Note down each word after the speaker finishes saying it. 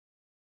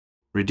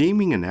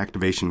Redeeming an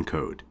activation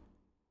code.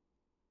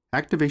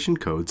 Activation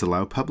codes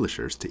allow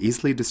publishers to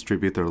easily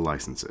distribute their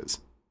licenses.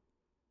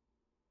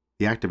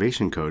 The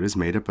activation code is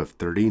made up of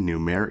 30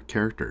 numeric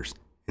characters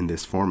in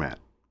this format.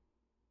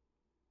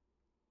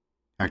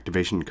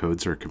 Activation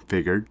codes are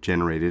configured,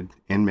 generated,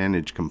 and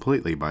managed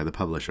completely by the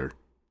publisher.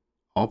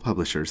 All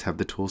publishers have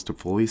the tools to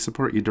fully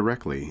support you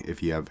directly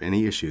if you have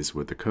any issues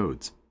with the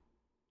codes.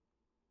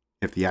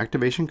 If the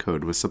activation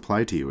code was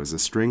supplied to you as a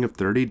string of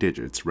 30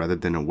 digits rather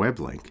than a web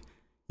link,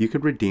 you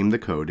could redeem the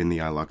code in the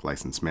iLok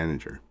License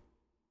Manager.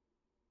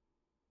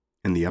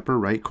 In the upper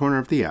right corner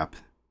of the app,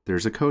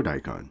 there's a code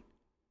icon.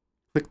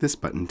 Click this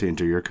button to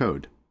enter your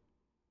code.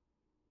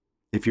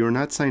 If you are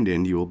not signed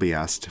in, you will be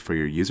asked for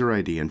your user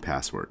ID and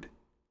password.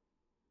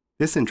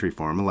 This entry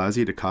form allows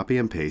you to copy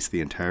and paste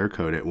the entire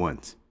code at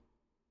once.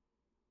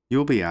 You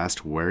will be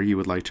asked where you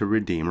would like to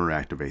redeem or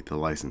activate the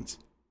license.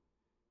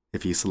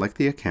 If you select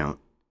the account,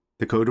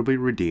 the code will be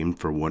redeemed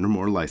for one or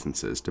more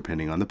licenses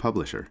depending on the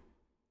publisher.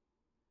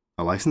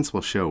 A license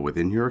will show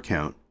within your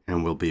account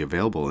and will be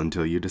available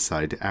until you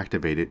decide to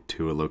activate it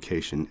to a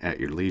location at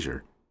your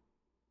leisure.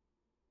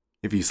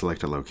 If you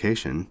select a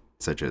location,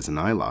 such as an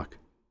iLok,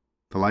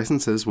 the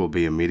licenses will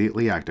be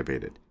immediately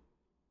activated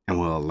and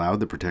will allow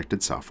the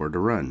protected software to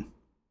run.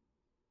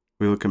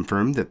 We will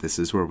confirm that this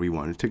is where we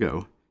want it to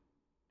go,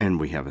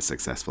 and we have a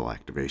successful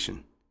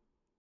activation.